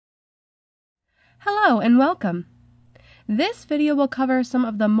Hello and welcome. This video will cover some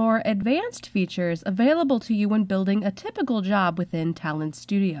of the more advanced features available to you when building a typical job within Talend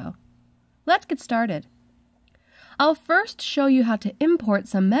Studio. Let's get started. I'll first show you how to import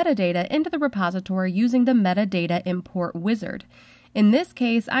some metadata into the repository using the Metadata Import Wizard. In this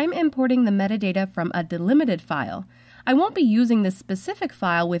case, I'm importing the metadata from a delimited file. I won't be using this specific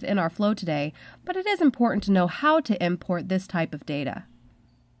file within our flow today, but it is important to know how to import this type of data.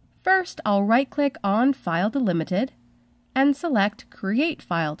 First, I'll right-click on File Delimited and select Create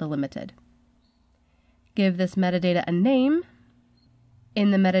File Delimited. Give this metadata a name.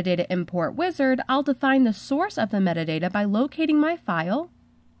 In the Metadata Import Wizard, I'll define the source of the metadata by locating my file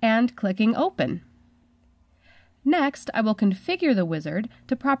and clicking Open. Next, I will configure the wizard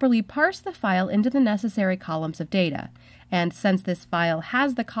to properly parse the file into the necessary columns of data. And since this file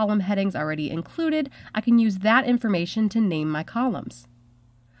has the column headings already included, I can use that information to name my columns.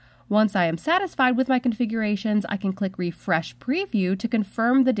 Once I am satisfied with my configurations, I can click Refresh Preview to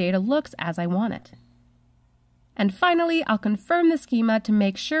confirm the data looks as I want it. And finally, I'll confirm the schema to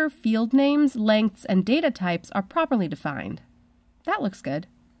make sure field names, lengths, and data types are properly defined. That looks good.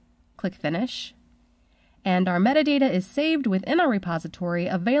 Click Finish. And our metadata is saved within our repository,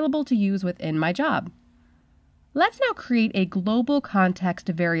 available to use within my job. Let's now create a global context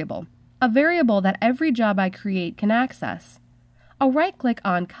variable, a variable that every job I create can access. I'll right-click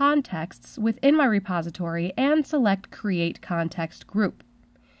on Contexts within my repository and select Create Context Group.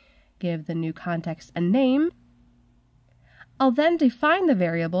 Give the new context a name. I'll then define the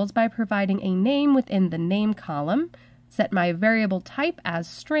variables by providing a name within the name column, set my variable type as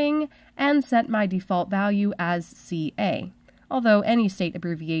string, and set my default value as CA, although any state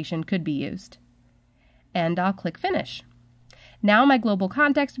abbreviation could be used. And I'll click Finish. Now my global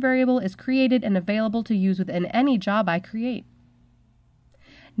context variable is created and available to use within any job I create.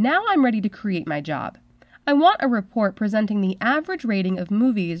 Now I'm ready to create my job. I want a report presenting the average rating of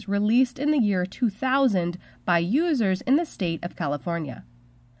movies released in the year 2000 by users in the state of California.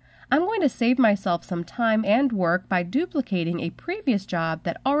 I'm going to save myself some time and work by duplicating a previous job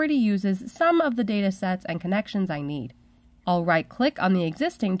that already uses some of the data sets and connections I need. I'll right-click on the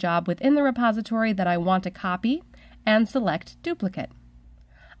existing job within the repository that I want to copy and select Duplicate.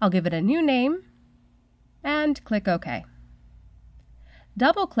 I'll give it a new name and click OK.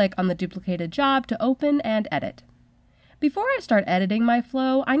 Double-click on the duplicated job to open and edit. Before I start editing my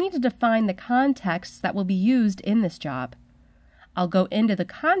flow, I need to define the contexts that will be used in this job. I'll go into the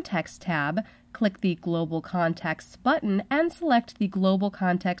Context tab, click the Global Contexts button, and select the global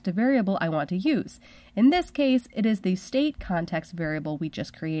context variable I want to use. In this case, it is the state context variable we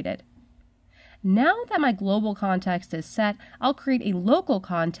just created. Now that my global context is set, I'll create a local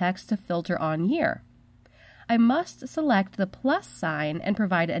context to filter on year. I must select the plus sign and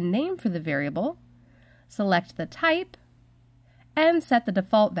provide a name for the variable, select the type, and set the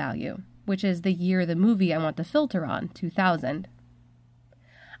default value, which is the year the movie I want to filter on, 2000.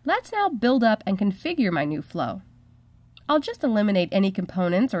 Let's now build up and configure my new flow. I'll just eliminate any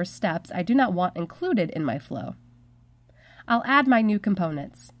components or steps I do not want included in my flow. I'll add my new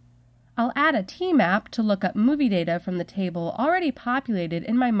components. I'll add a tmap to look up movie data from the table already populated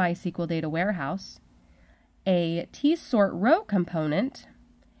in my MySQL data warehouse, a tsort row component,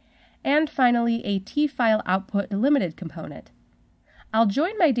 and finally a tfile output delimited component. I'll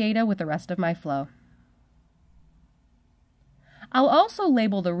join my data with the rest of my flow. I'll also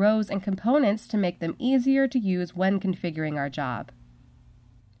label the rows and components to make them easier to use when configuring our job.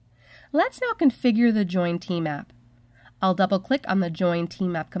 Let's now configure the join tmap. I'll double-click on the join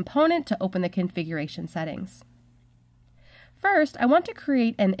tmap component to open the configuration settings. First, I want to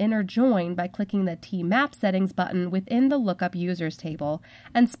create an inner join by clicking the tmap settings button within the lookup users table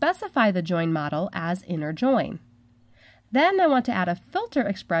and specify the join model as inner join. Then I want to add a filter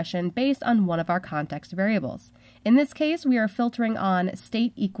expression based on one of our context variables. In this case, we are filtering on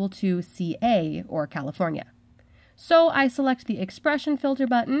state equal to CA, or California. So I select the expression filter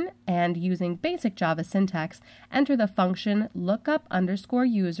button and, using basic Java syntax, enter the function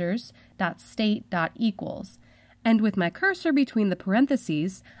lookup_users.state.equals. And with my cursor between the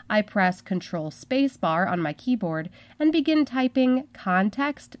parentheses, I press Ctrl spacebar on my keyboard and begin typing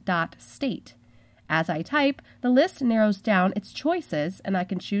context.state. As I type, the list narrows down its choices and I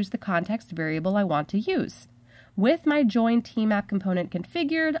can choose the context variable I want to use. With my join tmap component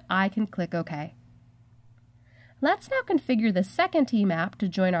configured, I can click OK. Let's now configure the second tmap to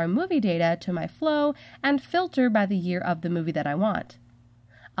join our movie data to my flow and filter by the year of the movie that I want.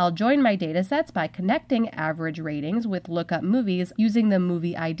 I'll join my datasets by connecting average ratings with lookup movies using the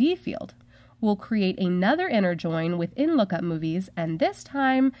movie ID field. We'll create another inner join within lookup movies, and this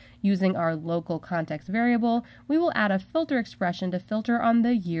time, using our local context variable, we will add a filter expression to filter on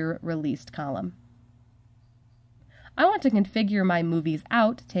the year released column. I want to configure my movies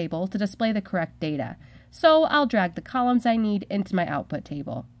out table to display the correct data, so I'll drag the columns I need into my output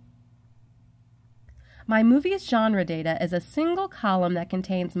table. My movies genre data is a single column that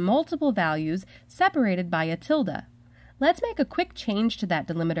contains multiple values separated by a tilde. Let's make a quick change to that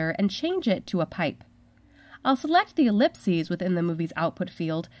delimiter and change it to a pipe. I'll select the ellipses within the movie's output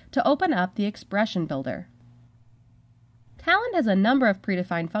field to open up the expression builder. Talend has a number of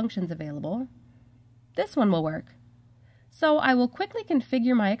predefined functions available. This one will work. So I will quickly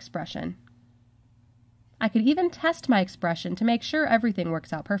configure my expression. I could even test my expression to make sure everything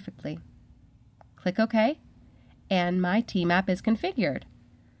works out perfectly. Click OK, and my tmap is configured.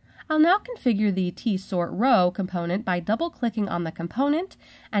 I'll now configure the tSortRow component by double-clicking on the component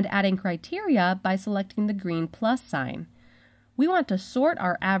and adding criteria by selecting the green plus sign. We want to sort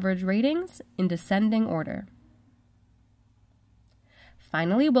our average ratings in descending order.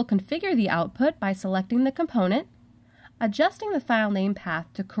 Finally, we'll configure the output by selecting the component, adjusting the file name path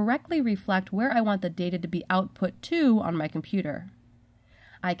to correctly reflect where I want the data to be output to on my computer.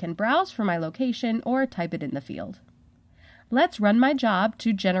 I can browse for my location or type it in the field. Let's run my job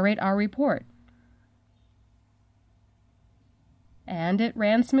to generate our report. And it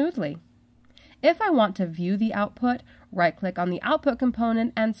ran smoothly. If I want to view the output, right-click on the output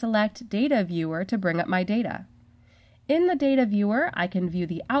component and select Data Viewer to bring up my data. In the Data Viewer, I can view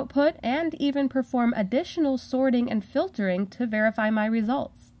the output and even perform additional sorting and filtering to verify my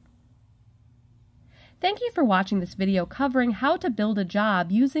results. Thank you for watching this video covering how to build a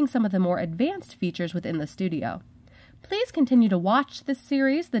job using some of the more advanced features within the studio. Please continue to watch this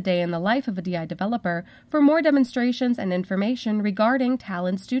series, The Day in the Life of a DI Developer, for more demonstrations and information regarding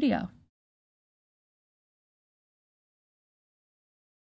Talend Studio.